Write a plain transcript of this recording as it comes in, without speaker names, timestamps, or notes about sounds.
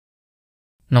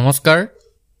নমস্কাৰ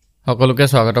সকলোকে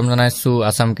স্বাগতম জনাইছো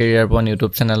আসাম কেৰিয়াৰ পন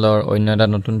ইউটিউব চেনেলৰ অন্য এটা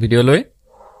নতুন ভিডিঅ' লৈ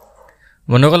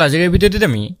বন্ধুসকল আজিৰ এই ভিডিঅ'টিত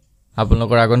আমি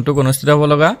আপোনালোকৰ আগন্তুক অনুষ্ঠিত হ'ব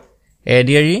লগা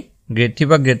ADRE Grade III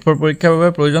বা Grade IV পৰীক্ষাৰ বাবে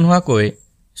প্ৰয়োজন হোৱাকৈ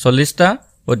 40টা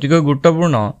অতিকৈ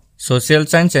গুৰুত্বপূৰ্ণ সোশ্যাল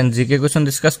সায়েন্স এণ্ড জিকে কোৱেশ্চন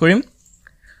ডিসকাস কৰিম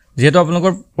যেহেতু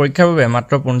আপোনালোকৰ পৰীক্ষাৰ বাবে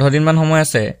মাত্ৰ 15 দিন মান সময়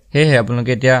আছে হেহে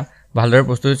আপোনালোকে এতিয়া ভালদৰে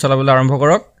প্ৰস্তুতি চলাবলৈ আৰম্ভ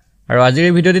কৰক আৰু আজিৰ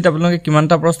এই ভিডিঅ'টিত আপোনালোকে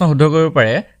কিমানটা প্ৰশ্ন শুদ্ধ কৰিব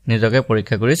পাৰে নিজকে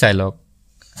পৰীক্ষা কৰি চাই লওক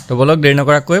তো বলক দেৰি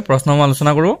নকৰাকৈ প্ৰশ্নসমূহ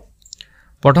আলোচনা কৰো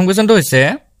প্ৰথম কোৱেশ্চনটো হৈছে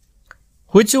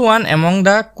which one among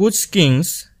the Kuch kings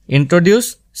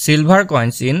introduced silver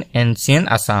coins in ancient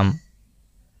Assam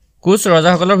কুচ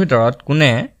ৰজাসকলৰ ভিতৰত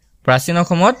কোনে প্ৰাচীন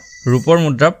অসমত ৰূপৰ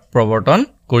মুদ্ৰা প্ৰৱৰ্তন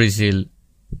কৰিছিল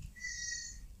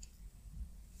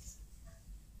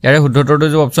ইয়াৰে শুদ্ধ উত্তৰটো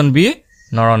যে অপচন বি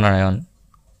নৰনাৰায়ণ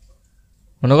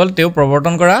মনগল তেও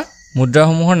প্ৰৱৰ্তন কৰা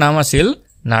মুদ্ৰাসমূহৰ নাম আছিল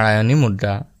নাৰায়ণী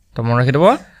মুদ্ৰা তো মন ৰাখিব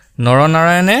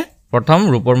নৰনাৰায়ণে প্ৰথম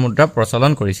ৰূপৰ মুদ্ৰা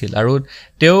প্ৰচলন কৰিছিল আৰু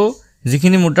তেও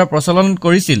যিখিনি মুদ্ৰা প্ৰচলন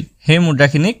কৰিছিল সেই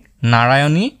মুদ্ৰাখিনিক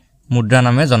নাৰায়ণী মুদ্ৰা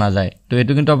নামে জনা যায় তো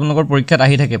এটো কিন্তু আপোনালোকৰ পৰীক্ষাত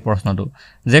আহি থাকে প্ৰশ্নটো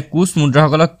যে কুচ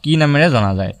মুদ্ৰাসকলক কি নামেৰে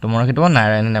জনা যায় তো মন ৰাখিব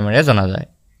নাৰায়ণী নামেৰে জনা যায়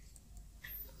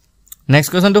নেক্সট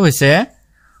কোৱেশ্চনটো হৈছে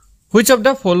which of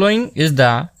the following is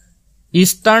the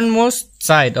easternmost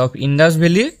site of Indus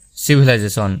Valley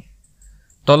civilization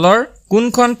তলৰ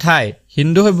কোনখন ঠাই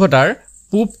হিন্দু সভ্যতাৰ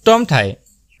পূবতম ঠাই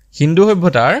হিন্দু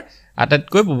সভ্যতাৰ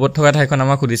আটাইতকৈ পূবত থকা ঠাইখন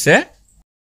আমাক সুধিছে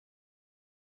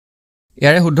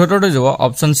ইয়াৰে শুদ্ধ উত্তৰটো যাব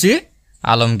অপচন সি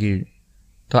আলমগীৰ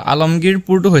তো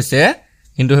আলমগীৰপুৰটো হৈছে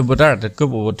হিন্দু সভ্যতাৰ আটাইতকৈ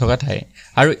পূবত থকা ঠাই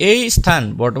আৰু এই স্থান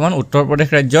বৰ্তমান উত্তৰ প্ৰদেশ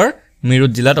ৰাজ্যৰ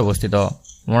মিৰুত জিলাত অৱস্থিত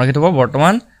মনত ৰাখিব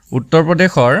বৰ্তমান উত্তৰ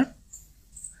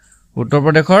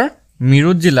প্ৰদেশৰ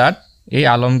মিৰুত জিলাত এই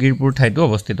আলমগীৰপুৰ ঠাইটো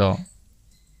অৱস্থিত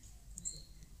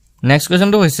নেক্সট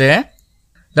কোৱেশ্চনটো হৈছে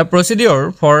the procedure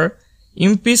for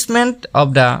impeachment of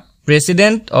the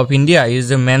president of India is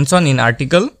mentioned in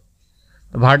article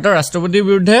ভাৰতৰ ৰাষ্ট্ৰপতিৰ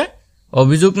বিৰুদ্ধে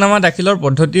অভিযোগনামা দাখিলৰ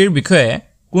পদ্ধতিৰ বিষয়ে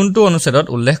কোনটো অনুচ্ছেদত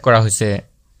উল্লেখ কৰা হৈছে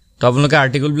তো আপোনালোকে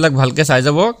আৰ্টিকল বিলাক ভালকে চাই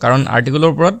যাব কাৰণ আৰ্টিকলৰ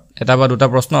ওপৰত এটা বা দুটা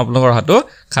প্ৰশ্ন আপোনালোকৰ হাতত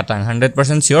খাটাং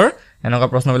 100% সিওৰ এনেকা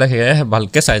প্ৰশ্নবিলাক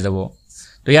ভালকে চাই যাব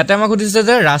তো ইয়াতে আমাক সুধিছে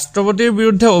যে ৰাষ্ট্ৰপতিৰ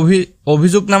বিৰুদ্ধে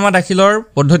অভিযোগনামা দাখিলৰ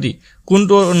পদ্ধতি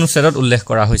কোনটো অনুচ্ছেদত উল্লেখ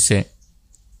কৰা হৈছে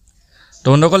তো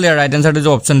বন্ধুসকল ইয়াৰ ৰাইট আনসাৰটো যে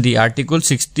অপচন ডি আৰ্টিকল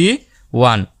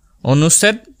 61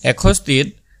 অনুচ্ছেদ 61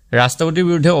 ত ৰাষ্ট্ৰপতিৰ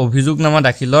বিৰুদ্ধে অভিযোগনামা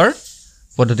দাখিলৰ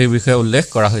পদ্ধতিৰ বিষয়ে উল্লেখ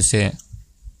কৰা হৈছে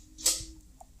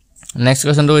নেক্সট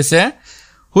কোৱেশ্চনটো হৈছে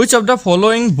which of the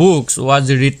following books was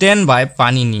written by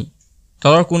Panini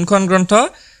তলৰ কোনখন গ্ৰন্থ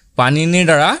পানিনিৰ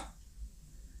দ্বাৰা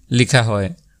লিখা হয়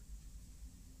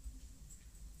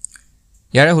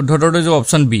ইয়াৰে শুদ্ধ উত্তৰটো যে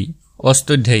অপচন বি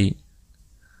অষ্টাধ্যায়ী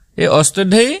এই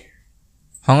অষ্টাধ্যায়ী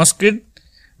সংস্কৃত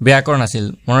ব্যাকৰণ আছিল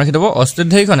মনত ৰাখিব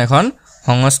অষ্টাধ্যায়ীখন এখন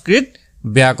সংস্কৃত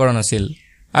ব্যাকৰণ আছিল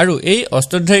আৰু এই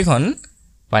অষ্টাধ্যায়ীখন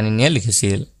পানিনিয়ে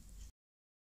লিখিছিল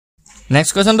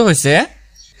নেক্সট কোৱেশ্চনটো হৈছে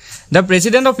the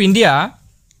president of India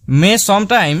may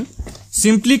sometime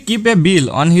simply keep a bill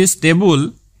on his table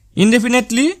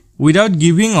indefinitely without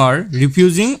giving or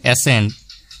refusing assent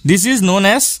this is known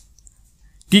as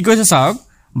কি কৈছে চাওক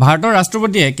ভাৰতৰ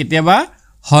ৰাষ্ট্ৰপতিয়ে কেতিয়াবা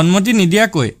সন্মতি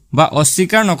নিদিয়াকৈ বা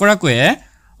অস্বীকাৰ নকৰাকৈ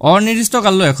অনিৰ্দিষ্ট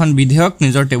কাললৈ এখন বিধেয়ক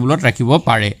নিজৰ টেবুলত ৰাখিব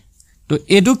পাৰে তো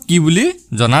এটো কি বুলি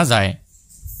জনা যায়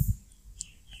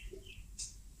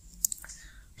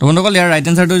তো বন্ধুসকল ইয়াৰ ৰাইট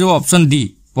আনসাৰটো হ'ব অপচন ডি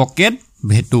পকেট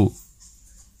ভেটো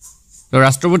তো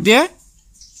ৰাষ্ট্ৰপতিয়ে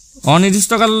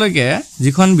অনিৰ্দিষ্ট কাললৈকে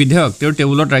যিখন বিধেয়ক তেওঁৰ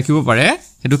টেবুলত ৰাখিব পাৰে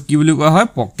এটো কি বুলি কোৱা হয়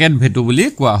পকেট ভেটো বুলি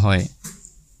কোৱা হয়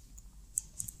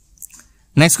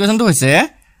নেক্সট কোৱেশ্চনটো হৈছে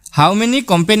how many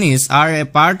companies are a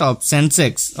part of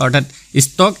Sensex অৰ্থাৎ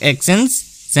stock exchange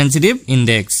sensitive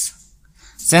index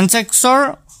Sensexৰ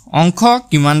অংশ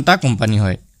কিমানটা কোম্পানী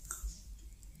হয়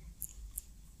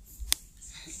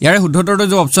ইয়াৰে শুদ্ধ উত্তৰটো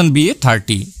যে অপচন বি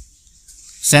 30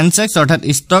 Sensex অৰ্থাৎ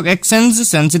stock exchange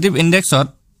sensitive indexত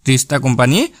 30টা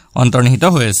কোম্পানী অন্তৰ্নিহিত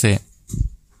হৈ আছে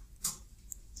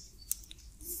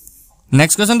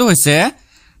নেক্সট কোৱেশ্চনটো হৈছে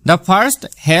the first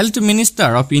health minister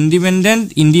of independent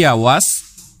India was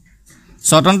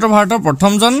স্বতন্ত্ৰ ভাৰতৰ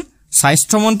প্ৰথমজন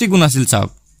স্বাস্থ্য মন্ত্ৰী কোন আছিল চাওক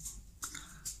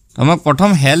আমাক প্ৰথম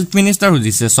হেলথ মিনিষ্টাৰ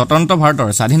হৈছে স্বতন্ত্ৰ ভাৰতৰ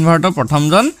স্বাধীন ভাৰতৰ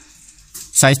প্ৰথমজন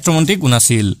স্বাস্থ্য মন্ত্ৰী কোন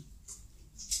আছিল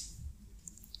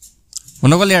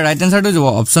বন্ধুসকল ইয়াৰ ৰাইট আনসাৰটো হ'ব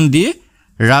অপচন ডি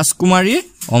ৰাজকুমাৰী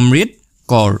অমৃত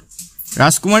কৌৰ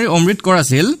ৰাজকুমাৰী অমৃত কৌৰ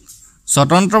আছিল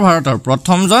স্বতন্ত্ৰ ভাৰতৰ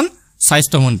প্ৰথমজন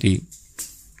স্বাস্থ্য মন্ত্ৰী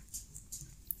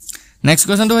নেক্সট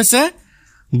কোৱেশ্চনটো হৈছে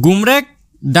গুমৰাক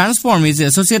dance form is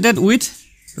associated with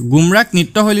গুমৰাক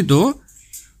নৃত্যশৈলীটো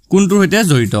কোনটোৰ সৈতে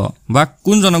জড়িত বা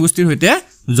কোন জনগোষ্ঠীৰ সৈতে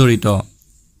জড়িত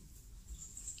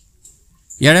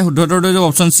ইয়াৰে শুদ্ধ উত্তৰটো হ'ব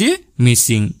অপচন সি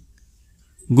মিচিং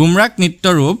গুমৰাগ নৃত্য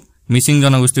ৰূপ মিচিং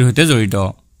জনগোষ্ঠীৰ সৈতে জড়িত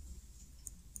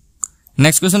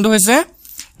নেক্সট কোৱেশ্চনটো হৈছে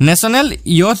national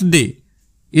youth day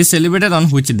is সেলিব্ৰেটেড on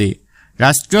which day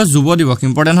ৰাষ্ট্ৰীয় যুৱ দিৱস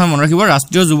ইম্পৰ্টেন্ট হয় মনত ৰাখিব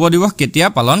ৰাষ্ট্ৰীয় যুৱ দিৱস কেতিয়া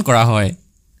পালন কৰা হয়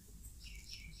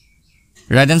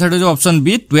ৰাইট আনসাৰটো হ'ব অপচন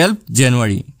বি 12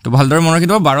 জানুৱাৰী তো ভালদৰে মনত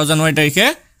ৰাখিব 12 জানুৱাৰী তাৰিখে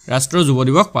ৰাষ্ট্ৰীয় যুৱ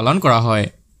দিৱস পালন কৰা হয়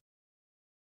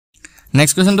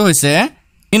নেক্সট কোৱেশ্চনটো হৈছে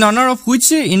in honor of which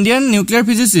Indian nuclear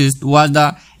physicist was the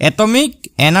atomic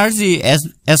energy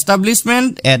establishment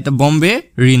at Bombay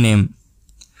renamed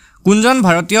কোনজন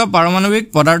ভাৰতীয় পাৰমাণৱিক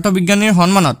পদাৰ্থ বিজ্ঞানীৰ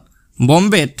সন্মানত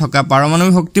বম্বেত থকা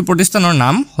পাৰমাণৱিক শক্তি প্ৰতিষ্ঠানৰ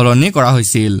নাম সলনি কৰা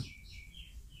হৈছিল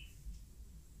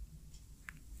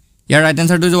ইয়াৰ ৰাইট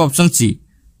আনসাৰটো হ'ব অপচন সি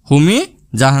হোমি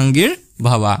জাহাংগীৰ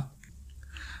ভাবা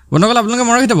বন্ধুসকল আপোনালোকে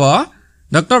মনত ৰাখিব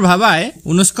ডক্টৰ ভাবাই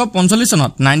 1945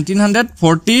 চনত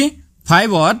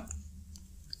 1945ত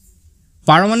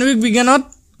পাৰমাণৱিক বিজ্ঞানত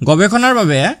গৱেষণাৰ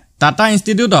বাবে Tata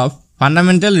institute of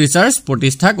fundamental research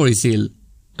প্ৰতিষ্ঠা কৰিছিল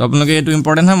তো আপোনালোকে এইটো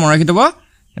ইম্পৰ্টেন্ট হয় মনত ৰাখিব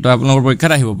এটো আপোনালোকৰ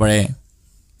পৰীক্ষাত আহিব পাৰে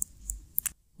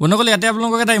বন্ধুসকল ইয়াতে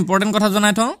আপোনালোকক এটা ইম্পৰ্টেন্ট কথা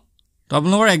জনাই থওঁ তো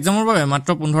আপোনালোকৰ এক্সামৰ বাবে মাত্ৰ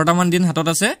 15টা মান দিন হাতত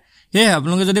আছে হে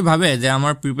আপোনালোকে যদি ভাবে যে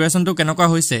আমাৰ প্ৰিপাৰেচনটো কেনেকুৱা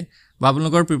হৈছে বা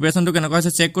আপোনালোকৰ প্ৰিপাৰেচনটো কেনেকুৱা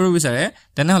হৈছে চেক কৰিব বিচাৰে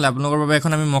তেনেহলে আপোনালোকৰ বাবে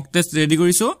এখন আমি মক টেষ্ট ৰেডি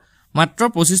কৰিছো মাত্ৰ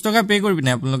 25 টকা পে কৰি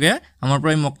পিনে আপোনালোকে আমাৰ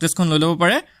পৰা এই মক টেষ্টখন লৈ ল'ব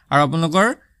পাৰে আৰু আপোনালোকৰ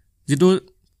যেটো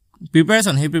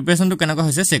প্ৰিপাৰেচন হে প্ৰিপাৰেচনটো কেনেকুৱা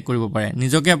হৈছে চেক কৰিব পাৰে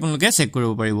নিজকে আপোনালোকে চেক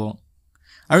কৰিব পাৰিব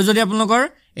আৰু যদি আপোনালোকৰ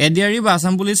ADRE বা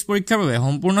আসাম পুলিচ পৰীক্ষাৰ বাবে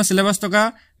সম্পূৰ্ণ সিলেবাস থকা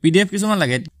PDF কিছুমান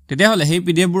লাগে তেতিয়া হলে সেই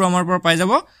PDF বোৰ আমাৰ পৰা পাই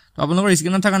যাব তো আপোনালোকৰ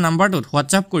স্ক্ৰিনত থকা নাম্বাৰটোত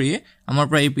WhatsApp কৰি আমাৰ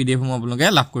পৰা এই PDF সমূহ আপোনালোকে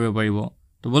লাভ কৰিব পাৰিব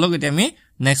তো বলক এতিয়া আমি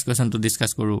নেক্সট কোৱেশ্চনটো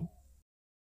ডিসকাস কৰো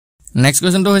নেক্সট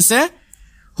কোৱেশ্চনটো হৈছে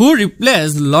who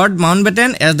replaced Lord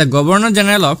Mountbatten as the Governor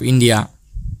General of India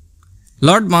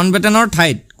Lord Mountbattenৰ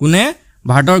ঠাইত কোনে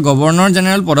ভাৰতৰ গভৰ্ণৰ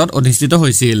জেনেৰেল পদত অধিষ্ঠিত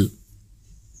হৈছিল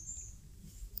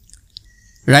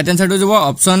ৰাইট আনসাৰটো হ'ব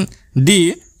অপচন ডি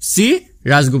সি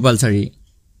ৰাজগোপালচাৰী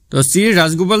তো সি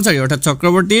ৰাজগোপালচাৰী অৰ্থাৎ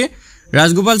চক্ৰৱৰ্তী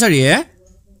ৰাজগোপালচাৰীয়ে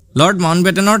লৰ্ড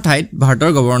মাউণ্টবেটেনৰ ঠাইত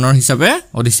ভাৰতৰ গভৰ্ণৰ হিচাপে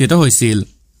অধিষ্ঠিত হৈছিল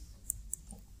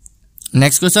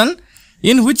next question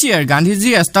in which year Gandhiji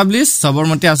establish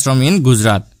Sabarmati Ashram in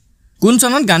Gujarat কোন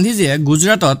চনত গান্ধীজিয়ে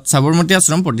গুজৰাটত সবৰমতী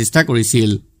আশ্ৰম প্ৰতিষ্ঠা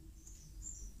কৰিছিল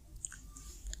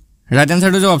ৰাইট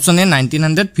আনসাৰটো হ'ব অপচন এ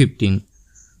 1915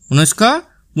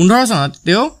 1915 চনত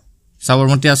তেওঁ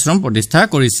সবৰমতী আশ্ৰম প্ৰতিষ্ঠা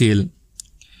কৰিছিল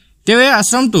তেওঁ এই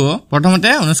আশ্ৰমটো প্ৰথমতে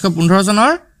 1915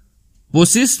 চনৰ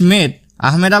 25 মেত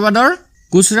আহমেদাবাদৰ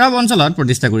কুশৰাব অঞ্চলত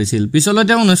প্ৰতিষ্ঠা কৰিছিল পিছলৈ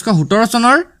তেওঁ 1917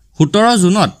 চনৰ 17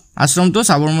 জুনত আশ্ৰমটো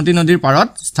সবৰমতী নদীৰ পাৰত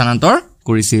স্থানান্তৰ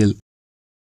কৰিছিল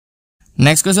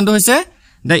নেক্সট কোৱেশ্চনটো হৈছে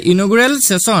the inaugural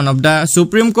session of the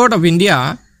Supreme Court of India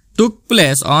took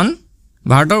place on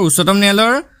ভাৰতৰ উচ্চতম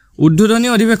ন্যায়ালয়ৰ উদ্বোধনী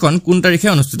অধিৱেশন কোন তাৰিখে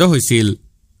অনুষ্ঠিত হৈছিল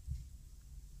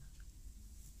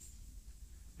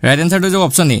ৰাইট আনসাৰটো হ'ব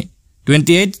অপচন এ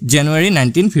 28 জানুৱাৰী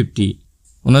 1950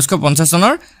 1950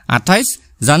 চনৰ 28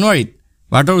 জানুৱাৰীত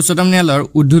ভাৰতৰ উচ্চতম ন্যায়ালয়ৰ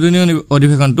উদ্বোধনী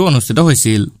অধিৱেশনটো অনুষ্ঠিত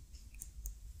হৈছিল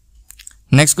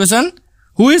next question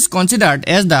who is considered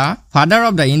as the father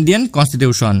of the Indian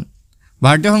Constitution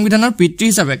ভাৰতীয় সংবিধানৰ পিতৃ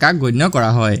হিচাপে কাক গণ্য কৰা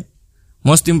হয়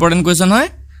মোস্ট ইম্পৰ্টেন্ট কোৱেশ্চন হয়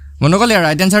বন্ধুসকল ইয়াৰ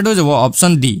ৰাইট আনসাৰটো হ'ব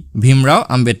option D Bhimrao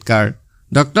Ambedkar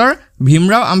doctor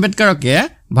Bhimrao আম্বেদকাৰকে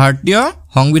ভাৰতীয়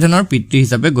সংবিধানৰ পিতৃ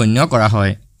হিচাপে গণ্য কৰা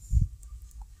হয়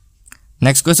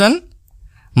next question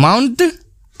mount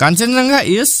Kanchenjunga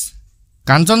is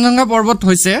Kanchenjunga পৰ্বত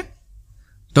হৈছে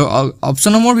তো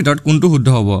অপচনসমূহৰ ভিতৰত কোনটো শুদ্ধ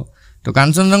হ'ব তো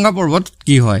কাঞ্চনজংঘা পৰ্বত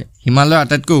কি হয় হিমালয়ৰ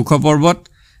আটাইতকৈ ওখ পৰ্বত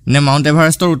নে মাউণ্ট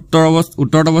এভাৰেষ্টৰ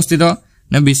উত্তৰত অৱস্থিত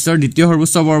নে বিশ্বৰ দ্বিতীয়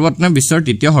সৰ্বোচ্চ পৰ্বত নে বিশ্বৰ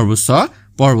তৃতীয় সৰ্বোচ্চ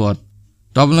পৰ্বত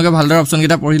তো আপোনালোকে ভালদৰে অপচন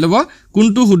কেইটা পঢ়ি ল'ব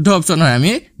কোনটো শুদ্ধ অপচন হয়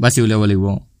আমি বাছি উলিয়াব লাগিব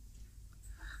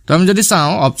তো আমি যদি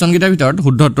চাওঁ অপচন কেইটাৰ ভিতৰত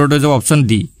শুদ্ধ উত্তৰটো হ'ব option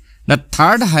D the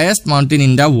third highest mountain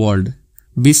in the world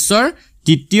বিশ্বৰ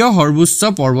তৃতীয় সৰ্বোচ্চ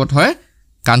পৰ্বত হয়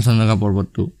কাঞ্চনজংঘা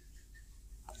পৰ্বতটো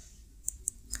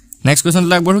নেক্সট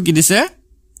কোৱেশ্চনটো আগবঢ়ো কি দিছে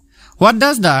হোৱাট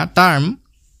ডাজ দ্য টাৰ্ম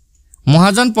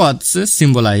মহাজন পথ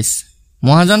সিম্বলাইজ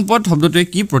মহাজন পথ শব্দটোৱে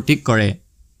কি প্ৰতীক কৰে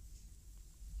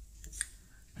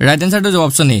ৰাইট আনসাৰটো হ'ব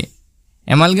option A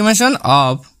এমালগেমেশ্যন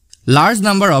of large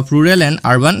number of rural and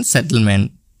urban সেটেলমেণ্ট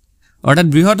অৰ্থাৎ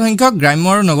বৃহৎ সংখ্যক গ্ৰাম্য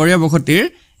আৰু নগৰীয়া বসতিৰ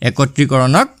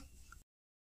একত্ৰীকৰণক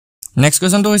নেক্সট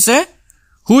কোৱেশ্চনটো হৈছে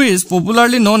who is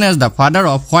popularly known as the father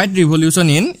off white revolution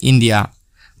in India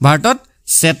ভাৰতত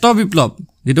শ্বেত বিপ্লৱ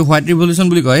যেটো হোৱাইট ৰিভলিউশ্যন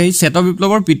বুলি কয় এই শ্বেত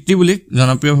বিপ্লৱৰ পিতৃ বুলি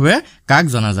জনপ্ৰিয়ভাৱে কাক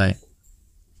জনা যায়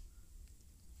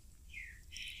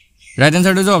ৰাইট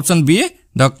আনসাৰটো হৈছে option B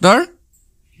doctor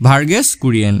Verghese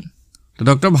Kurien তো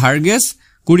ডক্টৰ ভাৰ্গেছ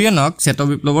কুৰিয়েনক শ্বেত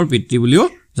বিপ্লৱৰ পিতৃ বুলিও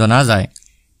জনা যায়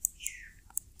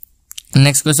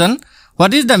next question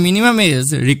What is the minimum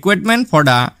age requirement for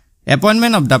the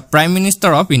appointment of the Prime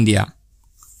Minister of India?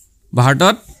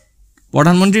 ভাৰতত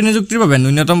প্ৰধানমন্ত্ৰী নিযুক্তিৰ বাবে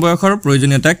ন্যূনতম বয়সৰ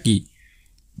প্ৰয়োজনীয়তা কি?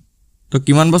 তো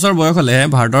কিমান বছৰ বয়স হলে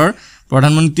ভাৰতৰ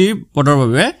প্ৰধানমন্ত্ৰী পদৰ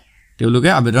বাবে তেওঁলোকে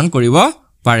আবেদন কৰিব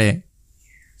পাৰে?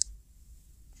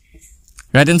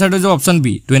 Right answer to the option B,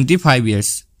 25 years.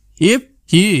 If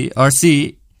he or she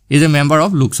is a member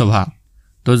of Lok Sabha.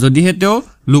 তো যদি হেতেও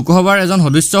লোকসভাৰ এজন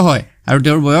সদস্য হয় আৰু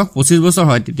তেওঁৰ বয়স 25 বছৰ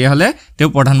হয় তেতিয়াহলে তেওঁ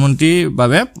প্ৰধানমন্ত্ৰীৰ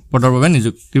বাবে পদৰ বাবে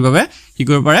নিযুক্তিৰ বাবে কি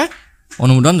কৰিব পাৰে?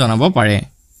 অনুমোদন জনাব পাৰে।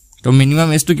 তো মিনিমাম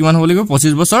এজ টু কিমান হ'ব লাগিব?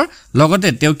 25 বছৰ, লগতে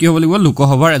তেওঁ কি হ'ব লাগিব?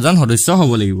 লোকসভাৰ এজন সদস্য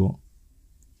হ'ব লাগিব।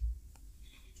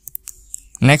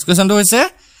 নেক্সট কোৱেশ্চনটো হৈছে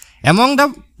among the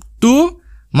two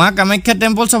Ma Kamakhya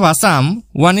temples of Assam,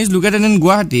 one is located in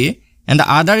Guwahati and the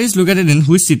other is located in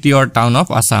which city or town of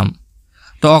Assam?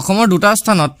 তো অসমৰ দুটা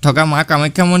স্থানত থকা মা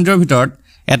কামাখ্যা মন্দিৰৰ ভিতৰত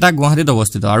এটা গুৱাহাটীত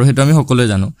অৱস্থিত আৰু হেতু আমি সকলোৱে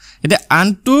জানো। এতিয়া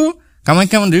আনটো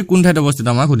কামাখ্যা মন্দিৰ কোন ঠাইত অৱস্থিত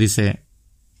আমাক সুধিছে।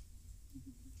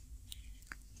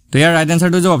 তো ইয়াৰ ৰাইট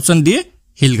আনসাৰটো যে অপচন ডি,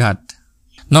 হিলঘাট।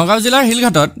 নগাঁও জিলাৰ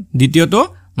হিলঘাটত দ্বিতীয়টো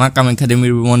মা কামাখ্যা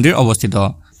দেৱীৰ মন্দিৰ অৱস্থিত।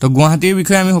 তো গুৱাহাটীৰ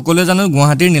বিষয়ে আমি সকলোৱে জানো,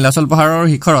 গুৱাহাটীৰ নীলাচল পাহাৰৰ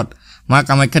শিখৰত মা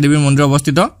কামাখ্যা দেৱীৰ মন্দিৰ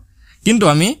অৱস্থিত, কিন্তু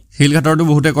আমি হিলঘাটৰটো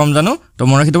বহুতে কম জানো। তো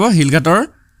মনত ৰাখিব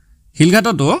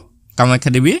হিলঘাটতো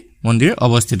কামাখ্যা দেৱী মন্দিৰ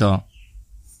অৱস্থিত।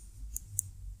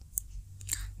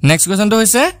 নেক্সট কোৱেশ্চনটো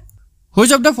হৈছে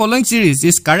which of the following series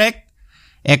is correct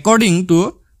according to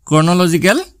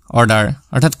chronological order?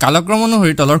 অৰ্থাৎ কালক্ৰম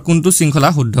অনুসৰি তলৰ কোনটো শৃংখলা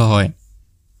শুদ্ধ হয়?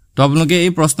 তো আপোনালোকে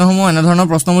এই প্ৰশ্নসমূহ এনে ধৰণৰ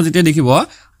প্ৰশ্নসমূহ যেতিয়া দেখিব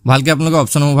ভালকে আপোনালোকে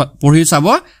অপচনসমূহ পঢ়ি চাব,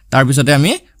 তাৰ পিছতে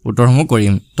আমি উত্তৰসমূহ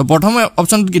কৰিম। তো প্ৰথম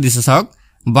অপচনটো কি দিছে চাওক,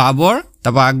 বাবৰ,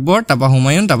 তাৰপা আকবৰ, তাৰপা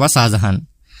হুমায়ুন, তাৰপা শাহজাহান।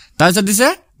 তাৰপিছত দিছে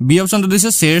বি অপচনটো দিছে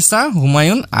শ্বেৰশাহ,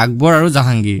 হুমায়ুন, আকবৰ আৰু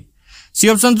জাহাংগীৰ। চি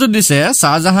অপচনটো দিছে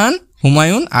শাহজাহান,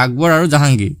 হুমায়ুন, আকবৰ আৰু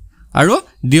জাহাংগীৰ। আৰু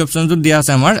ডি অপচনটো দিয়া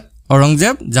আছে আমাৰ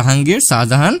ঔৰংজেব, জাহাংগীৰ,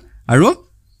 শাহজাহান আৰু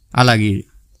আলাগীৰ।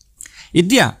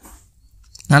 এতিয়া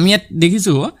আমি ইয়াত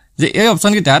দেখিছো যে এই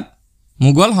অপচন কেইটাত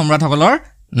মোগল সম্ৰাটসকলৰ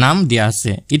নাম দিয়া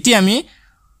আছে। এতিয়া আমি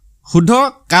শুদ্ধ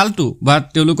কালটো বা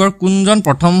তেওঁলোকৰ কোনজন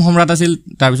প্ৰথম সম্ৰাট আছিল,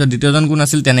 তাৰপিছত দ্বিতীয়জন কোন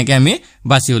আছিল, তেনেকৈ আমি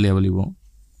বাছি উলিয়াব লাগিব।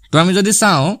 তো আমি যদি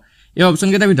চাওঁ এই অপচন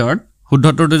কেইটাৰ ভিতৰত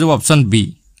শুদ্ধটোৰ যাব অপচন বি।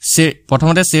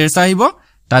 প্ৰথমতে শ্বেৰশাহ আহিব,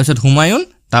 তাৰপিছত হুমায়ুন,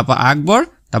 তাৰপা আকবৰ,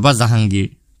 তাৰপা জাহাংগীৰ।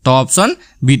 তো অপচন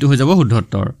বিটো হৈ যাব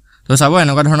শুদ্ধত্তৰ। তো চাব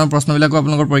এনেকুৱা ধৰণৰ প্ৰশ্নবিলাকো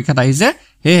আপোনালোকৰ পৰীক্ষাত আহিছে,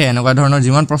 সেয়ে এনেকুৱা ধৰণৰ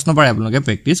যিমান প্ৰশ্ন পাৰে আপোনালোকে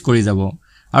প্ৰেক্টিচ কৰি যাব।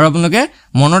 আৰু আপোনালোকে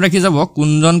মনত ৰাখি যাব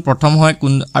কোনজন প্ৰথম হয়,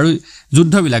 কোন আৰু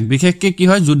যুদ্ধবিলাক বিশেষকৈ কি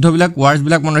হয়, যুদ্ধবিলাক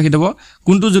ৱাৰ্ছবিলাক মনত ৰাখি দিব,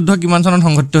 কোনটো যুদ্ধ কিমান চনত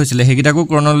সংঘটিত হৈছিলে সেইকেইটাকো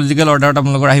ক্ৰনলজিকেল অৰ্ডাৰত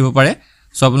আপোনালোকৰ আহিব পাৰে।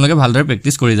 চ' আপোনালোকে ভালদৰে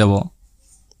প্ৰেক্টিচ কৰি যাব।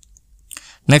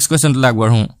 নেক্সট কুৱেশ্যনটোলৈ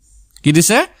আগবাঢ়োঁ। কি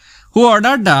দিছে? হু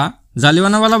অৰ্ডাৰ দ্য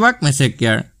জালিৱানাৱালাবাগ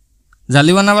মেছেকিয়াৰ?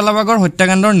 জালিৱানাৱালাবাগৰ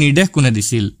হত্যাকাণ্ডৰ নিৰ্দেশ কোনে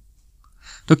দিছিল?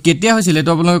 তো কেতিয়া হৈছিল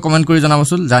এইটো আপোনালোকে কমেণ্ট কৰি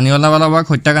জনাবচোন। জালিৱানাৱালাবাগ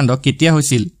হত্যাকাণ্ড কেতিয়া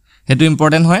হৈছিল সেইটো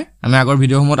ইম্পৰ্টেণ্ট হয়, আমি আগৰ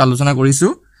ভিডিঅ'সমূহত আলোচনা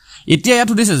কৰিছোঁ। এতিয়া ইয়াত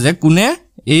সুধিছে যে কোনে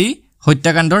এই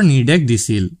হত্যাকাণ্ডৰ নিৰ্দেশ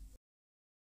দিছিল।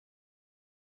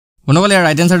 বন্ধুসকল ইয়াৰ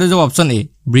ৰাইট এনচাৰটো যাব অপচন এ,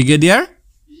 ব্ৰিগেডিয়াৰ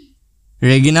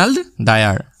ৰেগিনাল্ড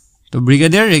ডায়াৰ। তো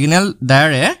ব্ৰিগেডিয়াৰ ৰেগিনাল্ড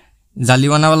ডায়াৰে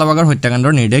জালিৱানাৱালাবাগৰ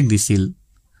হত্যাকাণ্ডৰ নিৰ্দেশ দিছিল।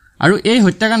 আৰু এই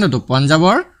হত্যাকাণ্ডটো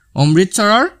পঞ্জাৱৰ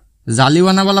অমৃতসৰৰ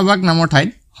জালিৱানাৱালাবাগ নামৰ ঠাইত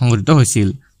সংঘটিত হৈছিল।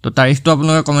 তো তাৰিখটো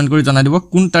আপোনালোকে কমেণ্ট কৰি জনাই দিব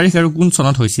কোন তাৰিখ আৰু কোন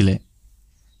চনত হৈছিলে।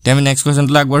 এতিয়া আমি নেক্সট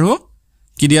কুৱেশ্যনটোলৈ আগবাঢ়োঁ।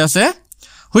 কি দিয়া আছে?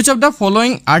 Which of the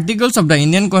following articles of the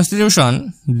Indian constitution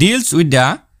deals with the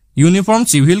uniform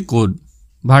civil code?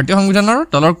 ভাৰতীয় সংবিধানৰ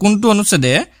তলৰ কোনটো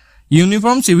অনুচ্ছেদে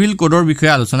ইউনিফৰ্ম চিভিল কোডৰ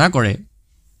বিষয়ে আলোচনা কৰে?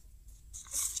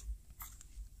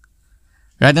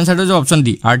 ৰাইট এনচাৰটো হৈছে অপচন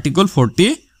ডি, আৰ্টিকল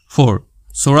 44।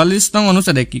 44 নং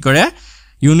অনুচ্ছেদে কি কৰে?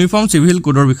 ইউনিফৰ্ম চিভিল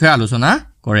কোডৰ বিষয়ে আলোচনা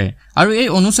কৰে। আৰু এই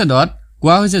অনুচ্ছেদত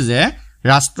কোৱা হৈছে যে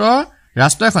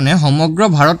ৰাষ্ট্ৰ এখনে সমগ্ৰ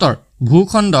ভাৰতৰ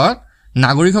ভূখণ্ডত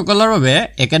নাগৰিকসকলৰ বাবে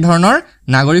একেধৰণৰ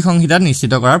নাগৰিক সংহিতা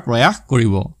নিশ্চিত কৰাৰ প্ৰয়াস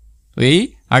কৰিব। এই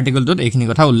আৰ্টিকলটোত এইখিনি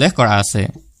কথা উল্লেখ কৰা আছে।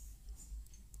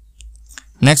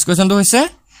 নেক্সট কুৱেশ্যনটো হৈছে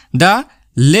the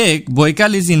lake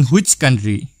Baikal is in which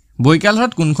country? বৈকাল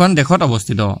হ্ৰদ কোনখন দেশত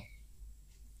অৱস্থিত?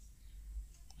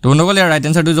 তো বন্ধুসকল ইয়াৰ ৰাইট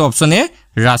এনচাৰটো হৈছে অপচন এ,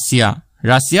 ৰাছিয়া।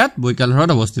 ৰাছিয়াত বৈকাল হ্ৰদ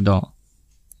অৱস্থিত।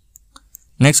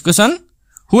 Next question,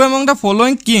 who among the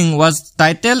following king was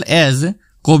title as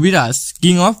Kaviraja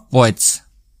king of পয়েটছ?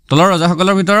 তলৰ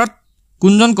ৰজাসকলৰ ভিতৰত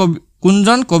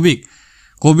কোনজন কবিক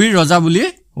কবিৰ ৰজা বুলি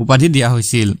উপাধি দিয়া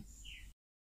হৈছিল?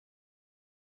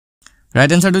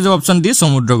 ৰাইট এনচাৰটো হৈছে অপচন ডি,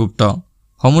 সমুদ্ৰগুপ্ত।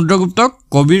 সমুদ্ৰগুপ্তক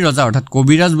কবিৰ ৰজা অৰ্থাৎ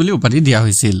কবিৰাজ বুলি উপাধি দিয়া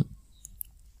হৈছিল।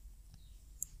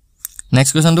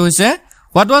 নেক্সট কুৱেশ্যনটো হৈছে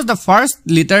what was the first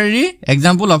literary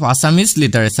example of Assamese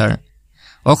literature?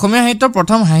 অসমীয়া সাহিত্যৰ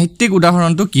প্ৰথম সাহিত্যিক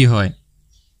উদাহৰণটো কি হয়?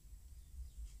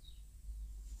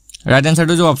 ৰাইট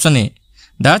এনচাৰটো হৈছে অপচন এ,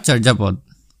 দা চৰ্যাপদ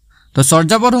তো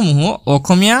চৰ্যাপদসমূহ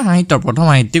অসমীয়া সাহিত্যৰ প্ৰথম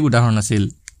সাহিত্যিক উদাহৰণ আছিল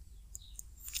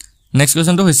নেক্সট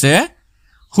কোৱেশ্চনটো হৈছে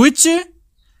which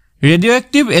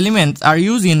radioactive elements are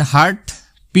used in heart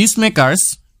pacemakers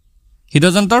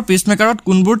হৃদযন্ত্ৰৰ পেচমেকাৰত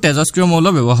কোনবোৰ তেজস্ক্ৰিয় মৌল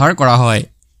ব্যৱহাৰ কৰা হয়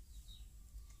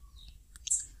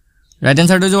ৰাইট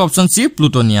এনসাৰটো হৈছে অপচন সি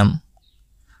প্লুটোনিয়াম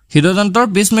হৃদযন্ত্ৰৰ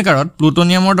পেচমেকাৰত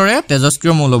প্লুটোনিয়ামৰ দৰে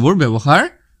তেজস্ক্ৰিয় মৌলবোৰ ব্যৱহাৰ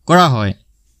কৰা হয়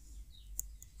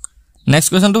নেক্সট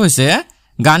কোৱেশ্চনটো হৈছে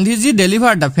Gandhiji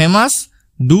deliver da famous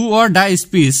do or dye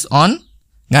speech on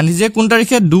গান্ধীজিয়ে কোন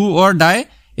তাৰিখে ডু অৰ ডাই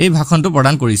এই ভাষণটো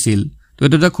প্ৰদান কৰিছিল তো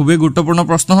এটো এটা খুবেই গুৰুত্বপূৰ্ণ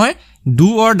প্ৰশ্ন হয় ডু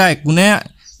অৰ ডাই কোনে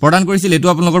প্ৰদান কৰিছিল এটো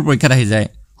আপোনালোকৰ পৰীক্ষাত আহি যায়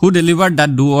who delivered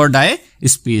that do or die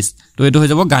speech তো এটো হৈ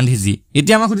যাব গান্ধীজি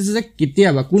এতিয়া আমাক সুধিছে যে কেতিয়া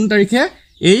বা কোন তাৰিখে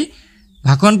এই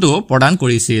ভাষণটো প্ৰদান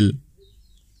কৰিছিল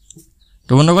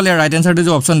তো বন্ধুসকল ইয়াৰ ৰাইট এনসাৰটো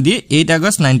হৈছে অপচন ডি 8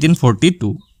 আগষ্ট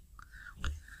 1942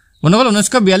 বন্ধুসকল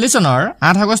 1942 চনৰ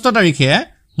 8 আগষ্ট তাৰিখে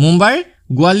মুম্বাইৰ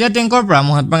গোৱালিয়া টেংকৰ পৰা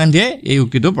মহাত্মা গান্ধীয়ে এই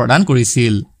উক্তিটো প্ৰদান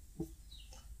কৰিছিল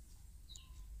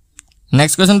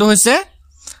নেক্সট কোৱেশ্চনটো হৈছে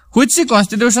which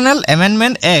constitutional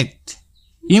amendment act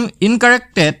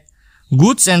incorrected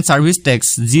goods and service tax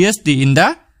GST in the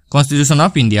constitution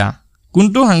of India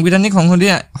কোনটো সাংবিধানিক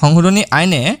সংশোধনী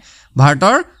আইনে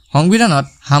ভাৰতৰ সংবিধানত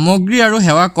সামগ্ৰী আৰু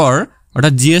সেৱা কৰ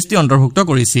অৰ্থাৎ GST অন্তৰ্ভুক্ত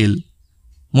কৰিছিল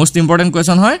মোস্ট ইম্পৰ্টেন্ট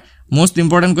কোৱেশ্চন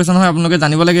হয় আপোনালোকে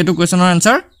জানিব লাগে এটো কোৱেশ্চনৰ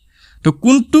আনসাৰ তো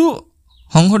কোনটো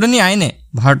সংশোধনী আইনে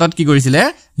ভাৰতত কি কৰিছিল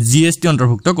GST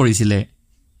অন্তৰ্ভুক্ত কৰিছিল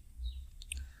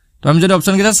তো আমি যদি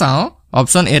অপচন কেইটা চাও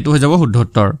অপচন এ টো হৈ যাব শুদ্ধ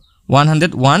উত্তৰ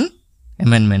 101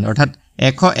 amendment অৰ্থাৎ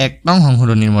 101 নং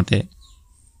সংশোধনীৰ মতে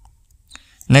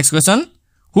next question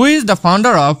who is the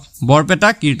ফাউন্ডাৰ of Barpeta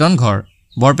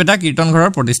কীৰ্তন ঘৰৰ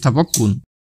প্ৰতিষ্ঠাপক কোন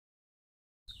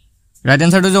ৰাইট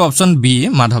এনসাৰটো হৈছে অপচন বি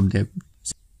মাধৱদেৱ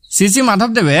শ্ৰী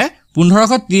মাধৱদেৱে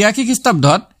 1583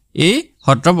 খ্ৰীষ্টাব্দত এই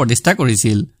সত্ৰ প্ৰতিষ্ঠা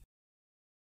কৰিছিল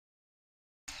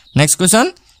next question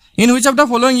in which of the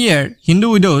following year Hindu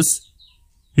widows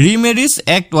ৰিমেৰিজ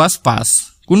act was পাছ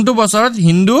কোনটো বছৰত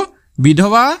হিন্দু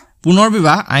বিধৱা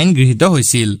পুনৰ্বিবাহ আইন গৃহীত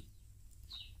হৈছিল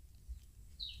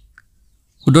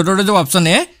উত্তৰটো যে অপচন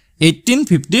এ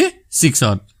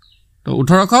 1856 তো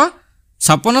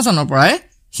 1856 চনৰ পৰাই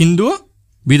হিন্দু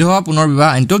বিধৱা পুনৰ্বিবাহ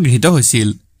আইনটো গৃহীত হৈছিল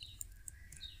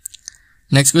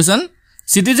next question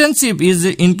citizenship is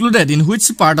included in which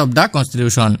part of the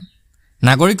constitution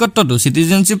নাগৰিকত্বটো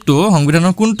সিটিজেনশিপটো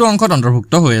সংবিধানৰ কোনটো অংশত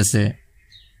অন্তৰ্ভুক্ত হৈ আছে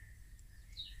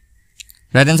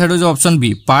ৰাইট এনসাৰটো যে অপচন বি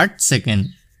পাৰ্ট সেকেন্ড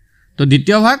তো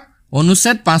দ্বিতীয় ভাগ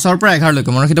অনুচ্ছেদ 5 ৰ পৰা 11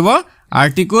 লৈকে মনত ৰাখিব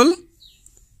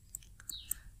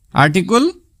আৰ্টিকল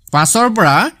 5 ৰ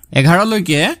পৰা 11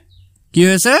 লৈকে কি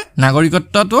হৈছে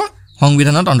নাগৰিকত্বটো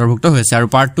সংবিধানত অন্তৰ্ভুক্ত হৈছে আৰু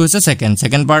পাৰ্ট 2 হৈছে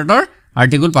সেকেন্ড পাৰ্টৰ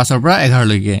আৰ্টিকল 5 ৰ পৰা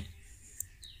 11 লৈকে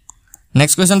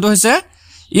নেক্সট কোৱেশ্চনটো হৈছে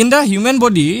in the human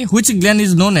body which gland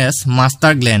is known as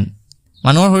master gland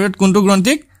মানুহৰ শৰীৰত কোনটো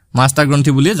গ্ৰন্থিক মাষ্টাৰ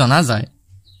গ্ৰন্থি বুলি জনা যায়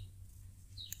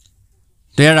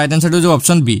তো ইয়াৰ ৰাইট এনসাৰটো হৈছে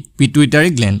option B pituitary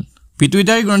gland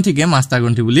pituitary গ্ৰন্থিকে master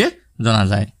গ্ৰন্থি বুলি জনা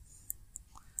যায়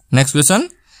next question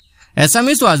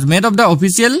Assamese was made of the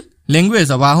official language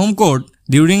of Ahom court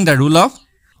during the rule of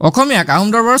অসমীয়াক আহোম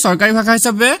দৰবাৰৰ চৰকাৰী ভাষা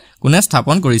হিচাপে কোনে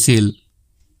স্থাপন কৰিছিল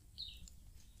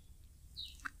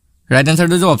ৰাইট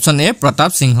এনসাৰটো হৈছে অপচন এ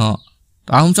প্ৰতাপ সিংহ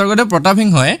আহোম স্বৰ্গদেৱ প্ৰতাপ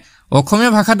সিংহই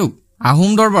অসমীয়া ভাষাটোক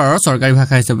আহোম দৰবাৰৰ চৰকাৰী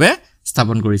ভাষা হিচাপে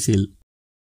স্থাপন কৰিছিল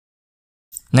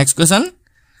next question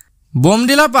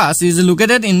Bomdila Pass is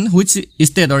located in which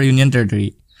state or union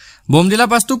territory? Bomdila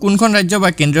Pass to কোনখন ৰাজ্য বা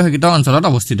কেন্দ্ৰীয় শাসিত অঞ্চলত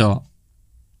অৱস্থিত?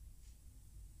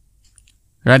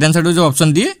 Right answer to option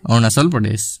D, Arunachal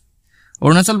Pradesh.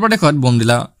 Arunachal Pradeshত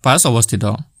Bomdila Pass অৱস্থিত.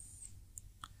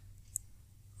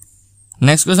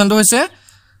 Next question to হৈছে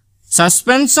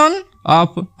suspension of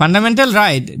fundamental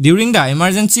right during the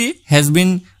emergency has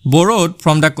been borrowed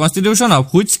from the constitution of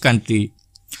which country?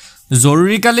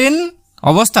 জৰুৰীকালীন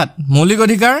অৱস্থাত মৌলিক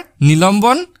অধিকাৰ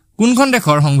নিলম্বন কোনখন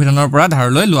দেশৰ সংবিধানৰ পৰা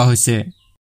ধাৰলৈ লোৱা হৈছে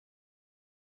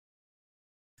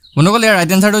বন্ধুসকল ইয়াৰ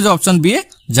ৰাইট এনসাৰটো হৈছে অপচন বি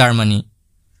জাৰ্মানী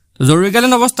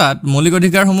জৰুৰীকালীন অৱস্থাত মৌলিক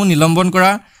অধিকাৰসমূহ নিলম্বন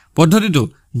কৰা পদ্ধতিটো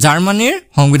জাৰ্মানীৰ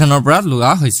সংবিধানৰ পৰা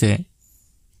লোৱা হৈছে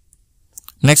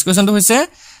নেক্সট কোৱেশ্চনটো হৈছে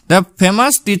the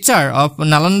famous teacher of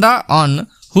Nalanda on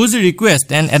whose request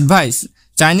and advice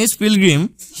Chinese pilgrim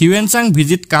Huensang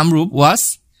visit Kamrup was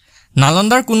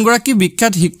নালন্দাৰ কোনগৰাকী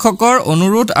বিখ্যাত শিক্ষকৰ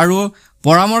অনুৰোধ আৰু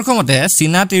পৰামৰ্শ মতে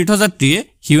চীনা তীৰ্থযাত্ৰী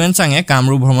হিউয়েনচাঙে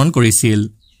কামৰূপ ভ্ৰমণ কৰিছিল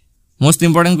মোস্ট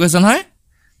ইম্পৰ্টেন্ট কোৱেশ্চন হয়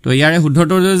তো ইয়াৰে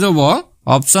শুদ্ধটো হ'ব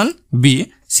অপচন বি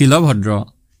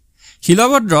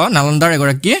শিলভদ্ৰ নালন্দাৰ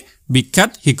এগৰাকী বিখ্যাত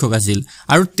শিক্ষক আছিল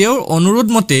আৰু তেওঁৰ অনুৰোধ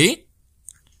মতে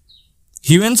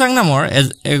হিউয়েনচাং নামৰ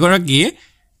এগৰাকী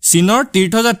চীনৰ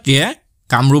তীৰ্থযাত্ৰীয়ে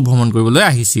কামৰূপ ভ্ৰমণ কৰিবলৈ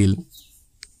আহিছিল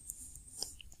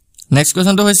নেক্সট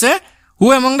কোৱেশ্চনটো হৈছে who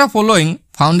among the following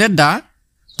founded the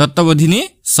Tattwabodhini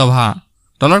সভা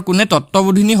তলৰ কোনে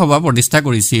তত্ত্ববোধিনী সভা প্ৰতিষ্ঠা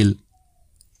কৰিছিল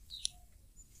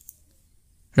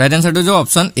ৰাইট আনসাৰটো হৈছে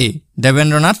অপচন এ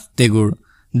দেবেন্দ্ৰনাথ টেগোৰ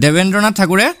দেবেন্দ্ৰনাথ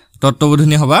ঠাকুৰে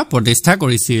তত্ত্ববোধিনী সভা প্ৰতিষ্ঠা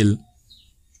কৰিছিল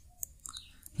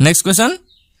next question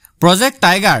project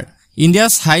tiger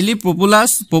India's highly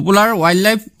popular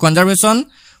wildlife conservation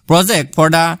project for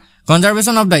the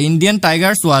conservation of the Indian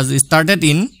tigers was started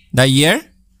in the year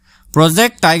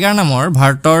Project Tiger নামৰ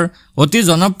ভাৰতৰ অতি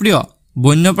জনপ্ৰিয়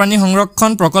বন্যপ্ৰাণী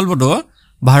সংৰক্ষণ প্ৰকল্পটো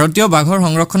ভাৰতীয় বাঘৰ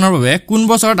সংৰক্ষণৰ বাবে কোন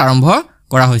বছৰত আৰম্ভ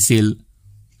কৰা হৈছিল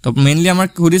তো মেইনলি আমাৰ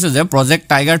সুধিছে যে প্ৰজেক্ট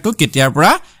টাইগাৰটো কেতিয়াৰ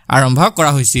পৰা আৰম্ভ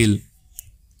কৰা হৈছিল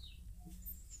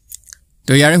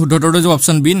তো ইয়াৰে শুদ্ধটো যে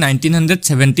অপচন বি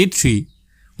 1973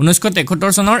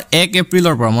 1973 চনৰ 1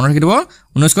 এপ্ৰিলৰ পৰা মনত ৰাখিব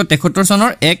 1973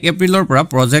 চনৰ 1 এপ্ৰিলৰ পৰা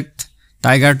প্ৰজেক্ট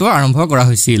টাইগাৰটো আৰম্ভ কৰা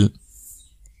হৈছিল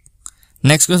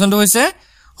নেক্সট কোৱেশ্চনটো হৈছে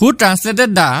হু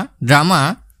translated da drama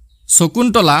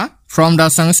Shakuntala from da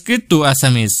Sanskrit two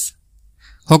Assamese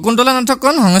Shakuntala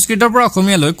নাটকখন সংস্কৃতৰ পৰা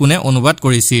অসমীয়ালৈ কোনে অনুবাদ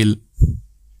কৰিছিল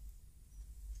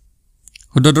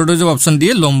শুদ্ধটো যে অপচন ডি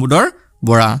লম্বুদৰ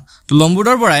বৰা তো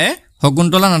লম্বুদৰ বৰাই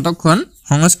শকুন্তলা নাটকখন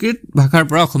সংস্কৃত ভাষাৰ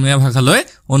পৰা অসমীয়া ভাষালৈ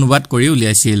অনুবাদ কৰি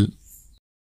উলিয়াইছিল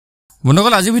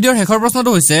বন্ধুসকল আজি ভিডিঅ'ৰ শেষৰ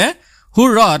প্ৰশ্নটো হৈছে হু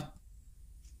ৰট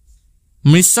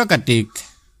মৃচ্ছকাটিক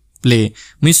প্লে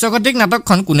মৃচ্ছকাটিক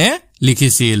নাটকখন কোনে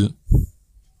লিখিছিল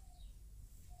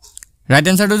ৰাইট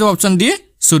আনসাৰটো যে অপচন ডি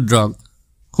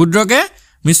শুদ্ৰকে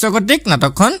মৃচ্ছকাটিক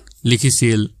নাটকখন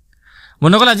লিখিছিল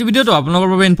বন্ধুসকল আজি ভিডিঅ'টো আপোনালোকৰ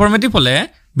বাবে ইনফৰমেটিভ হলে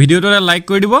ভিডিঅ'টো লাইক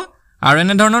কৰি দিব আৰু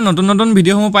এনে ধৰণৰ নতুন নতুন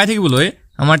ভিডিঅ'সমূহ পাই থাকিবলৈ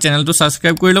আমাৰ চেনেলটো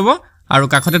সাবস্ক্ৰাইব কৰি ল'ব আৰু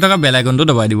কাষতে থকা বেল আইকনটো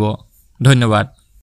দবাই দিব ধন্যবাদ